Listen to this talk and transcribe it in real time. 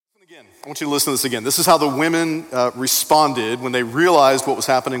again. I want you to listen to this again. This is how the women responded when they realized what was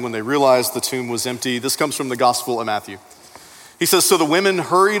happening, when they realized the tomb was empty. This comes from the Gospel of Matthew. He says, "So the women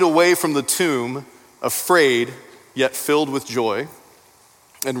hurried away from the tomb, afraid, yet filled with joy,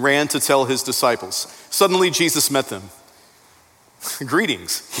 and ran to tell his disciples. Suddenly Jesus met them.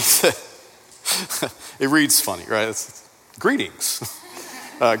 'Greetings,' he said." It reads funny, right? It's, "Greetings."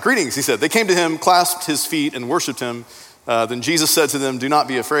 "Greetings," he said. They came to him, clasped his feet, and worshiped him. Then Jesus said to them, "Do not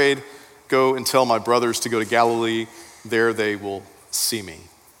be afraid. Go and tell my brothers to go to Galilee. There they will see me."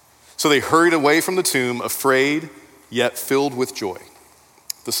 So they hurried away from the tomb, afraid, yet filled with joy.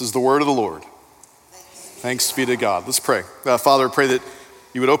 This is the word of the Lord. Thanks be to God. Let's pray. Father, I pray that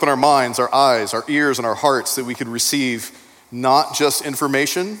you would open our minds, our eyes, our ears, and our hearts, that we could receive not just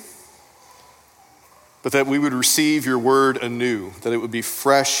information, but that we would receive your word anew, that it would be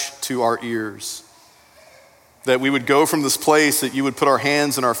fresh to our ears, that we would go from this place, that you would put our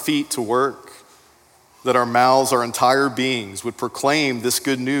hands and our feet to work, that our mouths, our entire beings would proclaim this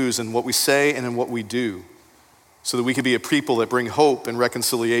good news in what we say and in what we do, so that we could be a people that bring hope and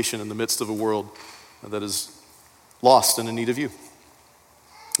reconciliation in the midst of a world that is lost and in need of you.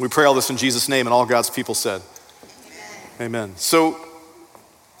 We pray all this in Jesus' name, and all God's people said, Amen. So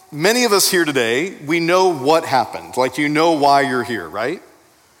many of us here today, we know what happened. Like, you know why you're here, right?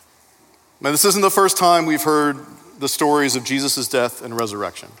 Now, this isn't the first time we've heard the stories of Jesus' death and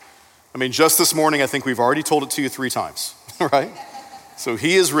resurrection. I mean, just this morning, I think we've already told it to you 3 times, right? So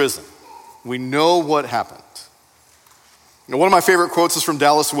he is risen. We know what happened. Now, one of my favorite quotes is from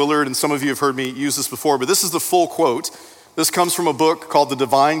Dallas Willard, and some of you have heard me use this before, but this is the full quote. This comes from a book called The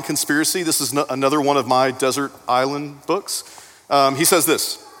Divine Conspiracy. This is another one of my desert island books. He says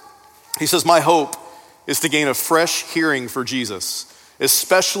this. He says, "My hope is to gain a fresh hearing for Jesus,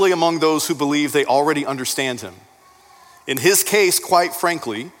 especially among those who believe they already understand him. In his case, quite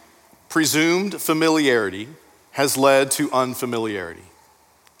frankly, presumed familiarity has led to unfamiliarity.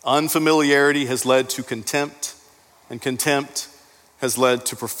 Unfamiliarity has led to contempt, and contempt has led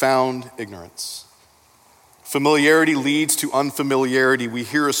to profound ignorance. Familiarity leads to unfamiliarity. We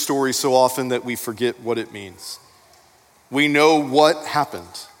hear a story so often that we forget what it means. We know what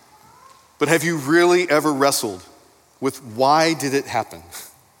happened, but have you really ever wrestled with why did it happen?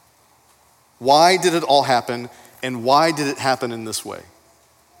 Why did it all happen, and why did it happen in this way?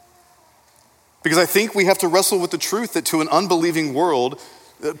 Because I think we have to wrestle with the truth that to an unbelieving world,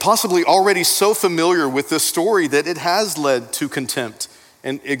 possibly already so familiar with this story, that it has led to contempt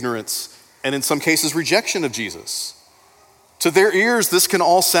and ignorance, and in some cases, rejection of Jesus. To their ears, this can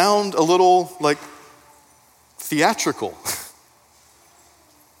all sound a little like theatrical,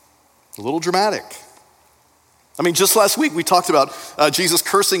 a little dramatic. I mean, just last week we talked about Jesus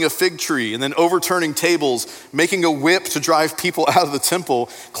cursing a fig tree and then overturning tables, making a whip to drive people out of the temple,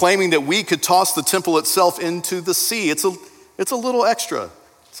 claiming that we could toss the temple itself into the sea. It's a little extra.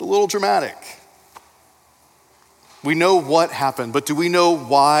 It's a little dramatic. We know what happened, but do we know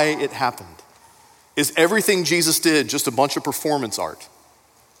why it happened? Is everything Jesus did just a bunch of performance art?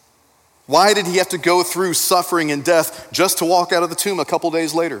 Why did he have to go through suffering and death just to walk out of the tomb a couple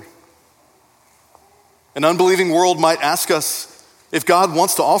days later? An unbelieving world might ask us, if God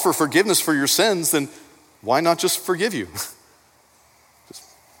wants to offer forgiveness for your sins, then why not just forgive you? Just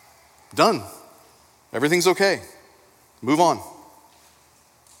done. Everything's okay. Move on.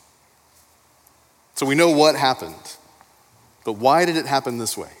 So we know what happened, but why did it happen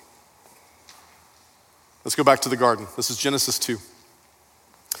this way? Let's go back to the garden. This is Genesis 2.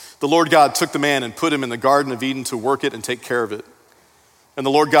 "The Lord God took the man and put him in the Garden of Eden to work it and take care of it. And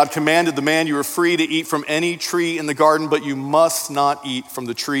the Lord God commanded the man, 'You are free to eat from any tree in the garden, but you must not eat from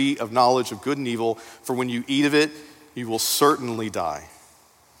the tree of knowledge of good and evil, for when you eat of it, you will certainly die.'"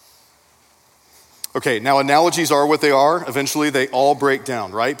 Okay, now analogies are what they are. Eventually they all break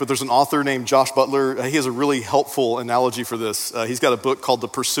down, right? But there's an author named Josh Butler. He has a really helpful analogy for this. He's got a book called The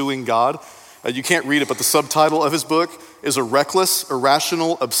Pursuing God. You can't read it, but the subtitle of his book is "A Reckless,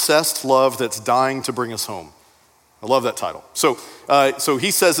 Irrational, Obsessed Love That's Dying to Bring Us Home." I love that title. So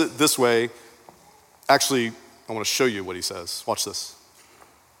he says it this way. Actually, I want to show you what he says. Watch this.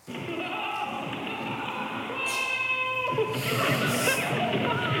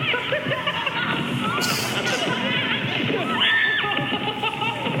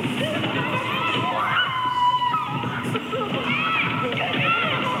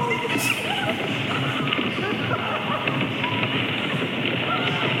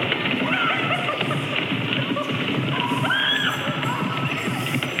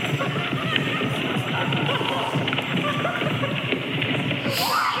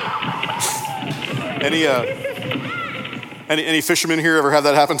 Any fishermen here ever have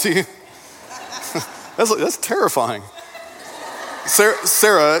that happen to you? That's terrifying.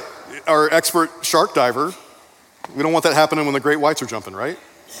 Sarah, our expert shark diver, we don't want that happening when the great whites are jumping, right?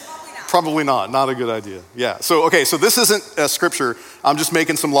 Probably not. Not a good idea. Yeah. So this isn't a scripture. I'm just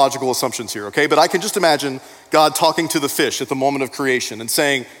making some logical assumptions here, okay? But I can just imagine God talking to the fish at the moment of creation and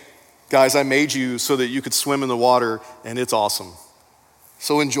saying, guys, I made you so that you could swim in the water, and it's awesome.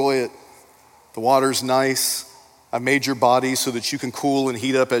 So enjoy it. The water's nice. I made your body so that you can cool and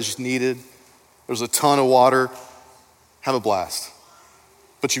heat up as needed. There's a ton of water. Have a blast.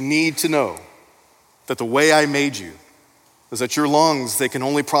 But you need to know that the way I made you is that your lungs, they can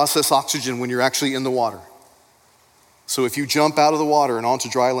only process oxygen when you're actually in the water. So if you jump out of the water and onto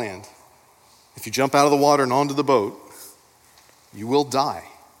dry land, if you jump out of the water and onto the boat, you will die.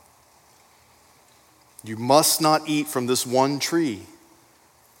 You must not eat from this one tree,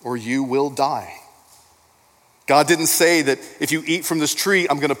 or you will die. God didn't say that if you eat from this tree,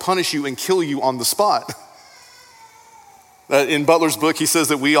 I'm going to punish you and kill you on the spot. In Butler's book, he says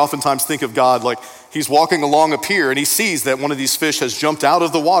that we oftentimes think of God like he's walking along a pier and he sees that one of these fish has jumped out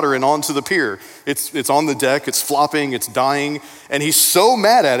of the water and onto the pier. It's on the deck, it's flopping, it's dying, and he's so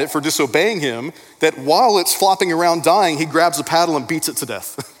mad at it for disobeying him that while it's flopping around dying, he grabs a paddle and beats it to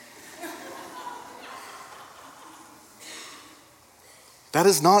death. That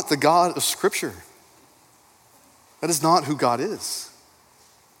is not the God of Scripture. That is not who God is.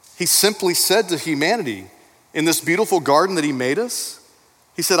 He simply said to humanity, in this beautiful garden that he made us,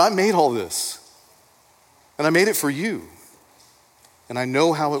 he said, I made all this, and I made it for you, and I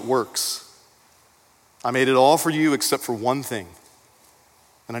know how it works. I made it all for you except for one thing,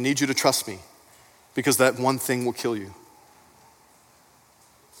 and I need you to trust me, because that one thing will kill you.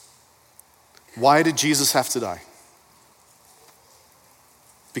 Why did Jesus have to die?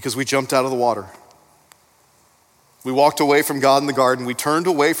 Because we jumped out of the water. We walked away from God in the garden, we turned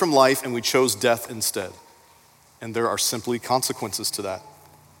away from life, and we chose death instead. And there are simply consequences to that.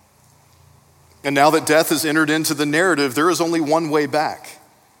 And now that death has entered into the narrative, there is only one way back.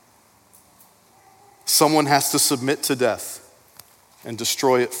 Someone has to submit to death and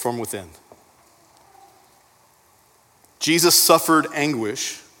destroy it from within. Jesus suffered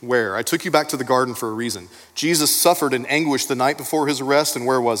anguish where? I took you back to the garden for a reason. Jesus suffered in anguish the night before his arrest, and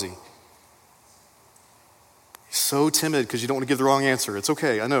where was he? He's so timid because you don't want to give the wrong answer. It's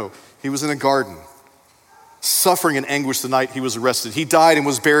okay, I know. He was in a garden, suffering in anguish the night he was arrested. He died and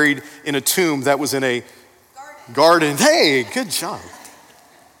was buried in a tomb that was in a garden. Hey, good job.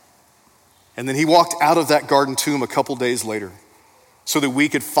 And then he walked out of that garden tomb a couple days later so that we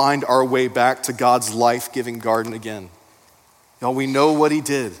could find our way back to God's life-giving garden again. Y'all, we know what he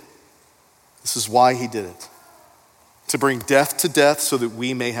did. This is why he did it. To bring death to death so that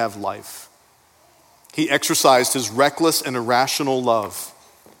we may have life. He exercised his reckless and irrational love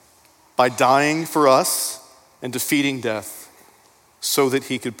by dying for us and defeating death so that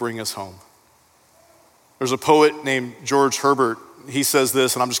he could bring us home. There's a poet named George Herbert. He says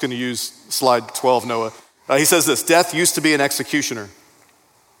this, and I'm just going to use slide 12, Noah. He says this: death used to be an executioner,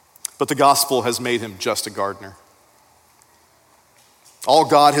 but the gospel has made him just a gardener. All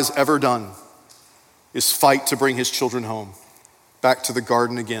God has ever done is fight to bring his children home, back to the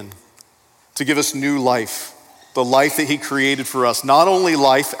garden again, to give us new life, the life that he created for us. Not only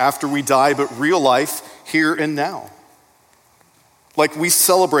life after we die, but real life here and now. Like we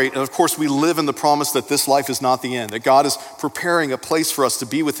celebrate, and of course we live in the promise that this life is not the end, that God is preparing a place for us to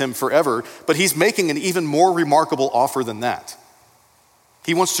be with him forever, but he's making an even more remarkable offer than that.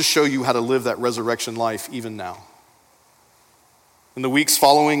 He wants to show you how to live that resurrection life even now. In the weeks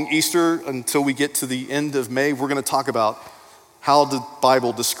following Easter, until we get to the end of May, we're going to talk about how the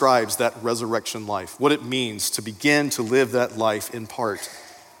Bible describes that resurrection life, what it means to begin to live that life in part,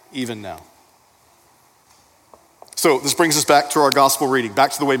 even now. So this brings us back to our gospel reading,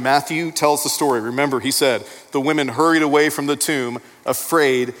 back to the way Matthew tells the story. Remember, he said, the women hurried away from the tomb,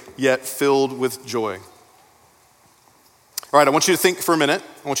 afraid yet filled with joy. All right, I want you to think for a minute.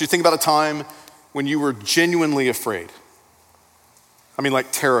 I want you to think about a time when you were genuinely afraid. I mean,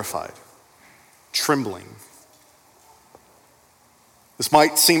 like terrified, trembling. This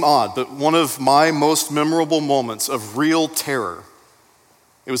might seem odd, but one of my most memorable moments of real terror,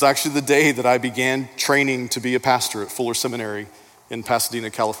 it was actually the day that I began training to be a pastor at Fuller Seminary in Pasadena,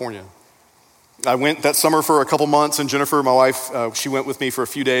 California. I went that summer for a couple months, and Jennifer, my wife, she went with me for a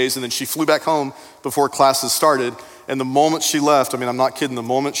few days, and then she flew back home before classes started. And the moment she left, I mean, I'm not kidding, the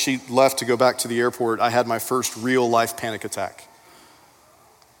moment she left to go back to the airport, I had my first real life panic attack.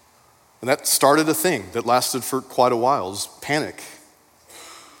 And that started a thing that lasted for quite a while. It was panic.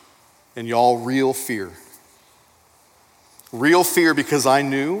 And y'all, real fear. Real fear because I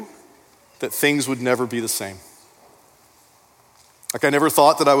knew that things would never be the same. Like I never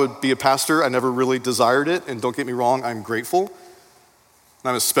thought that I would be a pastor. I never really desired it. And don't get me wrong, I'm grateful. And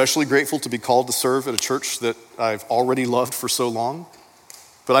I'm especially grateful to be called to serve at a church that I've already loved for so long.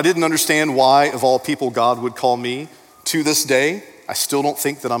 But I didn't understand why, of all people, God would call me. To this day, I still don't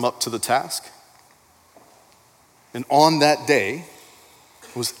think that I'm up to the task. And on that day,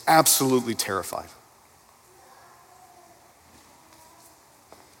 I was absolutely terrified.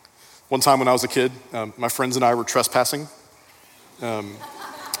 One time when I was a kid, my friends and I were trespassing.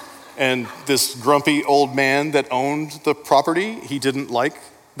 And this grumpy old man that owned the property, he didn't like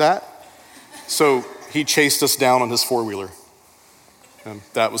that. So he chased us down on his four-wheeler.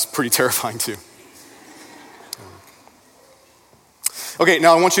 That was pretty terrifying too. Okay,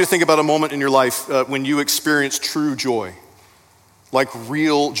 now I want you to think about a moment in your life when you experienced true joy. Like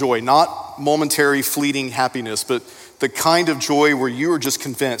real joy, not momentary fleeting happiness, but the kind of joy where you are just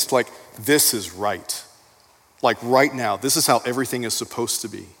convinced, like, this is right. Like right now, this is how everything is supposed to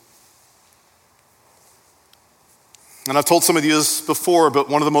be. And I've told some of you this before, but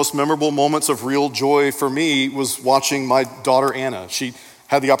one of the most memorable moments of real joy for me was watching my daughter Anna. She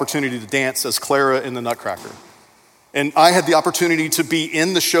had the opportunity to dance as Clara in the Nutcracker. And I had the opportunity to be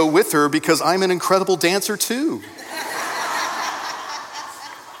in the show with her because I'm an incredible dancer too.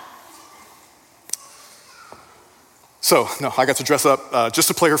 So, no, I got to dress up just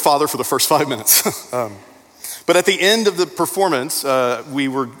to play her father for the first 5 minutes. But at the end of the performance, we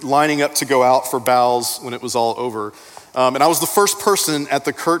were lining up to go out for bows when it was all over. And I was the first person at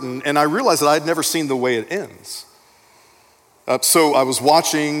the curtain, and I realized that I had never seen the way it ends. So I was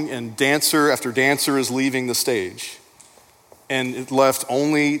watching, and dancer after dancer is leaving the stage. And it left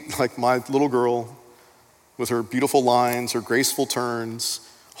only like my little girl with her beautiful lines, her graceful turns,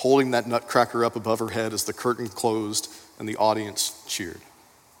 holding that nutcracker up above her head as the curtain closed and the audience cheered.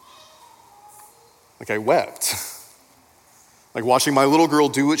 Like I wept. Like watching my little girl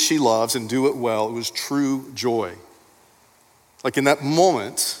do what she loves and do it well, it was true joy. Like in that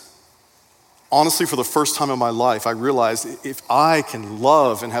moment, honestly, for the first time in my life, I realized if I can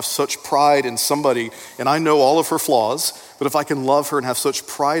love and have such pride in somebody, and I know all of her flaws, but if I can love her and have such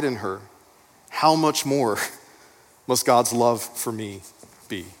pride in her, how much more must God's love for me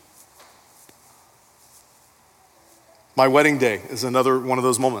be? My wedding day is another one of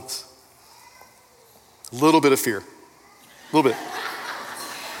those moments. A little bit of fear, a little bit.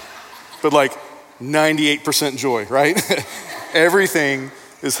 But like 98% joy, right? Everything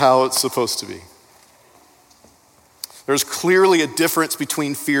is how it's supposed to be. There's clearly a difference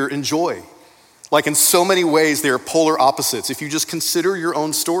between fear and joy. Like in so many ways, they are polar opposites. If you just consider your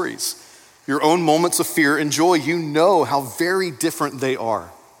own stories, your own moments of fear and joy, you know how very different they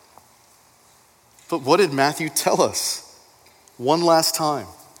are. But what did Matthew tell us? One last time.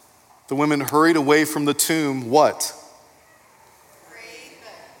 The women hurried away from the tomb, what?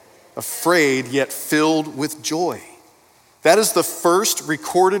 Afraid, yet filled with joy. That is the first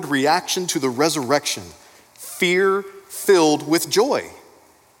recorded reaction to the resurrection. Fear filled with joy.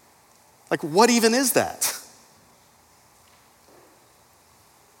 Like, what even is that?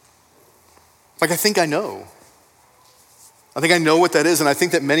 Like, I think I know. I think I know what that is, and I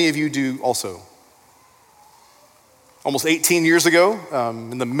think that many of you do also. Almost 18 years ago,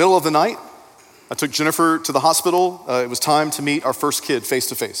 in the middle of the night, I took Jennifer to the hospital. It was time to meet our first kid face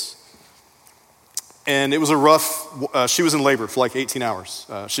to face. And it was a rough, she was in labor for like 18 hours.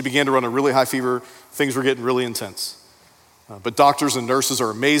 She began to run a really high fever. Things were getting really intense. But doctors and nurses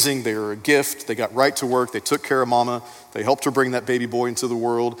are amazing. They are a gift. They got right to work. They took care of mama. They helped her bring that baby boy into the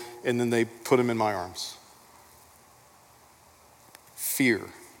world. And then they put him in my arms. Fear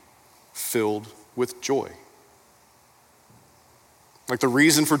filled with joy. Like the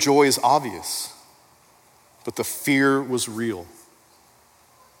reason for joy is obvious, but the fear was real.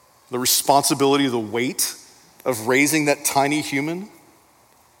 The responsibility, the weight of raising that tiny human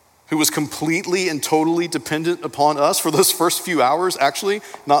who was completely and totally dependent upon us for those first few hours, actually,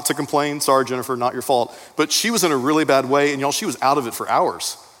 not to complain, sorry, Jennifer, not your fault, but she was in a really bad way, and y'all, she was out of it for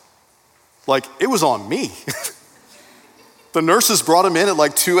hours. Like, it was on me. The nurses brought him in at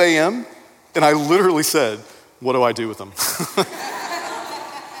like 2 a.m., and I literally said, what do I do with him?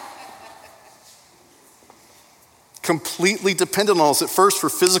 Completely dependent on us at first for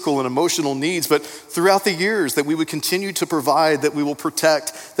physical and emotional needs, but throughout the years that we would continue to provide, that we will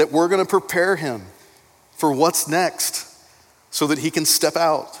protect, that we're going to prepare him for what's next so that he can step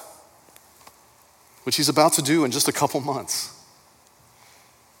out, which he's about to do in just a couple months.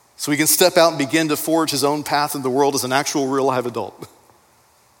 So he can step out and begin to forge his own path in the world as an actual real live adult.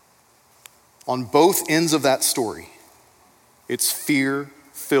 On both ends of that story, It's fear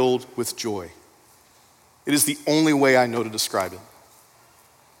filled with joy. It is the only way I know to describe it.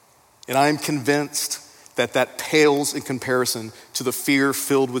 And I am convinced that that pales in comparison to the fear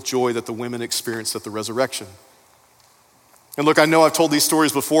filled with joy that the women experienced at the resurrection. And look, I know I've told these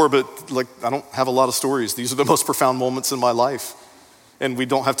stories before, but I don't have a lot of stories. These are the most profound moments in my life. And we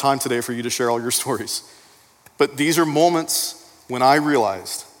don't have time today for you to share all your stories. But these are moments when I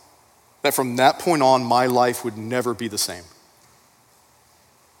realized that from that point on, my life would never be the same.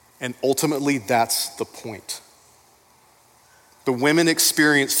 And ultimately, that's the point. The women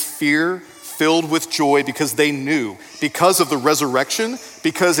experienced fear filled with joy because they knew, because of the resurrection,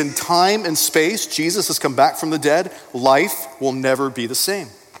 because in time and space, Jesus has come back from the dead, life will never be the same.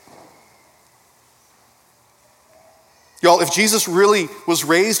 Y'all, if Jesus really was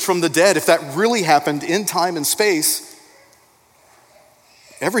raised from the dead, if that really happened in time and space,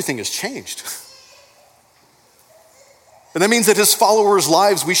 everything has changed. And that means that his followers'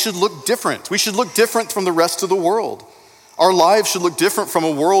 lives, we should look different. We should look different from the rest of the world. Our lives should look different from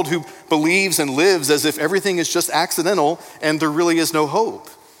a world who believes and lives as if everything is just accidental and there really is no hope.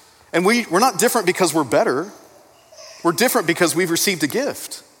 And we're not different because we're better. We're different because we've received a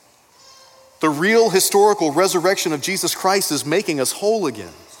gift. The real historical resurrection of Jesus Christ is making us whole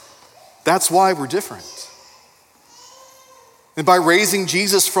again. That's why we're different. And by raising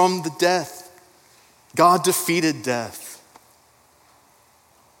Jesus from the dead, God defeated death.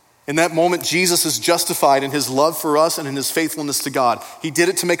 In that moment, Jesus is justified in his love for us and in his faithfulness to God. He did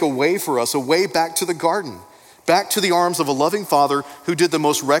it to make a way for us, a way back to the garden, back to the arms of a loving Father who did the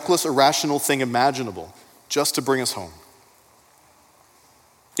most reckless, irrational thing imaginable, just to bring us home.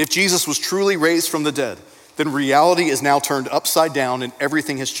 If Jesus was truly raised from the dead, then reality is now turned upside down and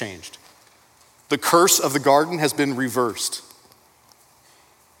everything has changed. The curse of the garden has been reversed.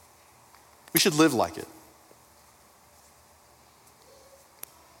 We should live like it.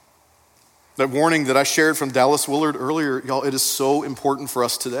 That warning that I shared from Dallas Willard earlier, y'all, it is so important for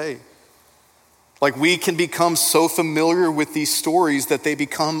us today. Like, we can become so familiar with these stories that they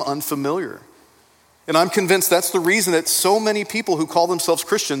become unfamiliar. And I'm convinced that's the reason that so many people who call themselves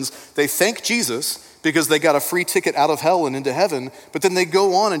Christians, they thank Jesus because they got a free ticket out of hell and into heaven, but then they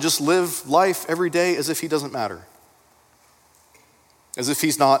go on and just live life every day as if he doesn't matter, as if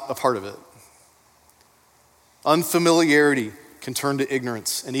he's not a part of it. Unfamiliarity can turn to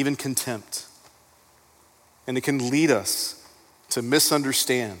ignorance and even contempt. And it can lead us to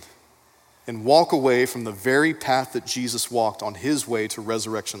misunderstand and walk away from the very path that Jesus walked on his way to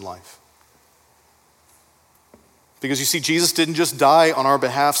resurrection life. Because you see, Jesus didn't just die on our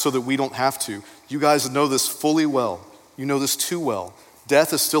behalf so that we don't have to. You guys know this fully well. You know this too well.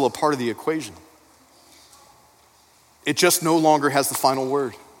 Death is still a part of the equation. It just no longer has the final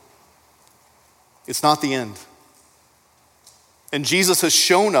word. It's not the end. And Jesus has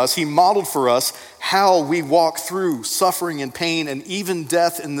shown us, he modeled for us how we walk through suffering and pain and even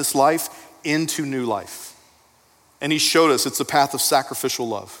death in this life into new life. And he showed us it's the path of sacrificial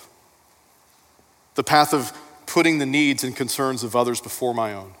love, the path of putting the needs and concerns of others before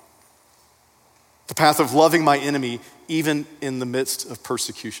my own, the path of loving my enemy even in the midst of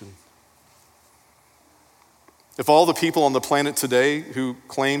persecution. If all the people on the planet today who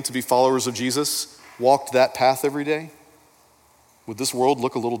claim to be followers of Jesus walked that path every day, would this world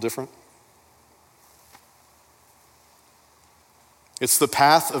look a little different? It's the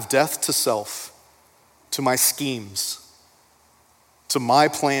path of death to self, to my schemes, to my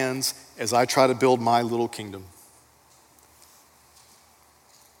plans as I try to build my little kingdom.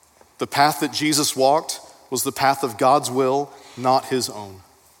 The path that Jesus walked was the path of God's will, not his own.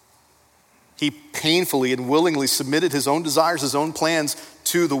 He painfully and willingly submitted his own desires, his own plans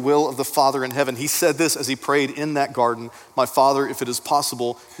to the will of the Father in heaven. He said this as he prayed in that garden, "My Father, if it is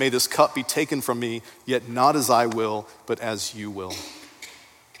possible, may this cup be taken from me, yet not as I will, but as you will."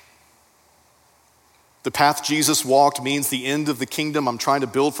 The path Jesus walked means the end of the kingdom I'm trying to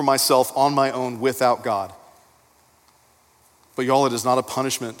build for myself on my own without God. But y'all, it is not a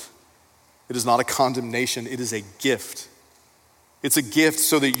punishment. It is not a condemnation. It is a gift. It's a gift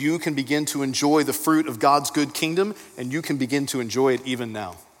so that you can begin to enjoy the fruit of God's good kingdom, and you can begin to enjoy it even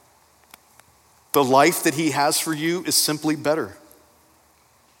now. The life that he has for you is simply better.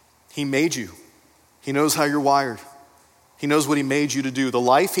 He made you. He knows how you're wired. He knows what he made you to do. The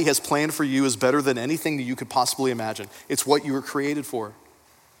life he has planned for you is better than anything that you could possibly imagine. It's what you were created for.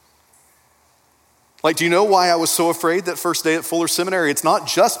 Like, do you know why I was so afraid that first day at Fuller Seminary? It's not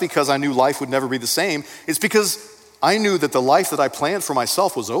just because I knew life would never be the same. It's because I knew that the life that I planned for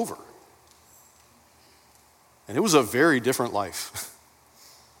myself was over. And it was a very different life.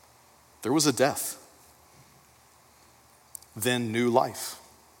 There was a death. then new life.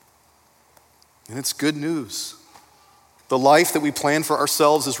 And it's good news. The life that we plan for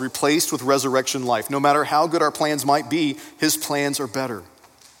ourselves is replaced with resurrection life. No matter how good our plans might be, his plans are better.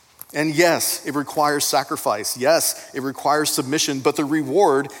 And yes, it requires sacrifice. Yes, it requires submission, but the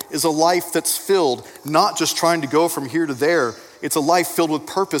reward is a life that's filled, not just trying to go from here to there. It's a life filled with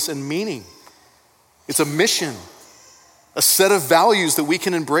purpose and meaning. It's a mission, a set of values that we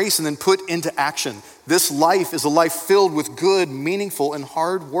can embrace and then put into action. This life is a life filled with good, meaningful, and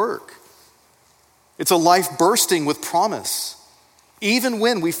hard work. It's a life bursting with promise, even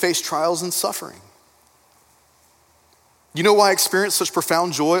when we face trials and suffering. You know why I experienced such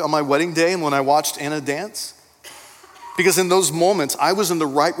profound joy on my wedding day and when I watched Anna dance? Because in those moments, I was in the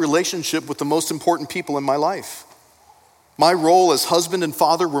right relationship with the most important people in my life. My role as husband and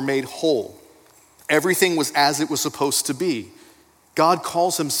father were made whole. Everything was as it was supposed to be. God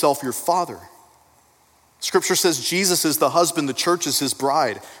calls himself your father. Scripture says Jesus is the husband, the church is his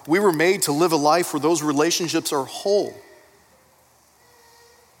bride. We were made to live a life where those relationships are whole,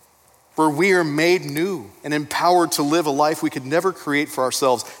 where we are made new and empowered to live a life we could never create for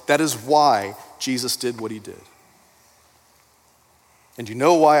ourselves. That is why Jesus did what he did. And you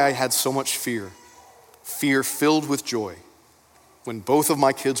know why I had so much fear? Fear filled with joy when both of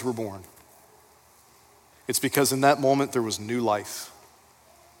my kids were born. It's because in that moment there was new life,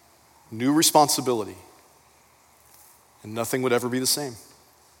 new responsibility, and nothing would ever be the same.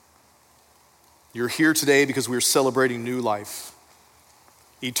 You're here today because we're celebrating new life,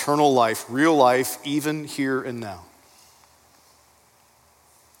 eternal life, real life, even here and now.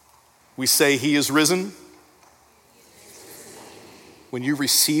 We say he is risen. When you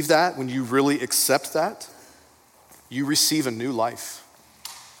receive that, when you really accept that, you receive a new life.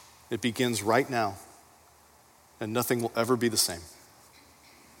 It begins right now, and nothing will ever be the same.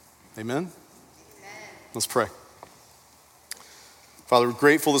 Amen? Let's pray. Father, we're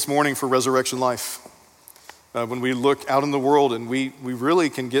grateful this morning for resurrection life. When we look out in the world and we really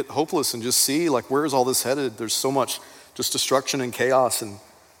can get hopeless and just see, like, where is all this headed? There's so much just destruction and chaos, and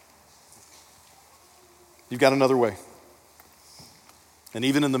you've got another way. And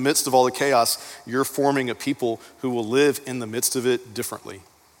even in the midst of all the chaos, you're forming a people who will live in the midst of it differently.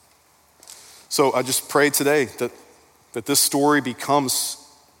 So I just pray today that this story becomes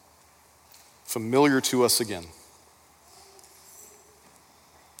familiar to us again.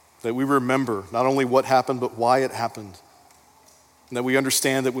 That we remember not only what happened, but why it happened. And that we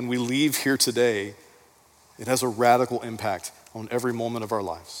understand that when we leave here today, it has a radical impact on every moment of our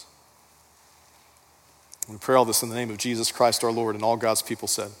lives. We pray all this in the name of Jesus Christ our Lord, and all God's people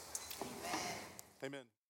said. Amen. Amen.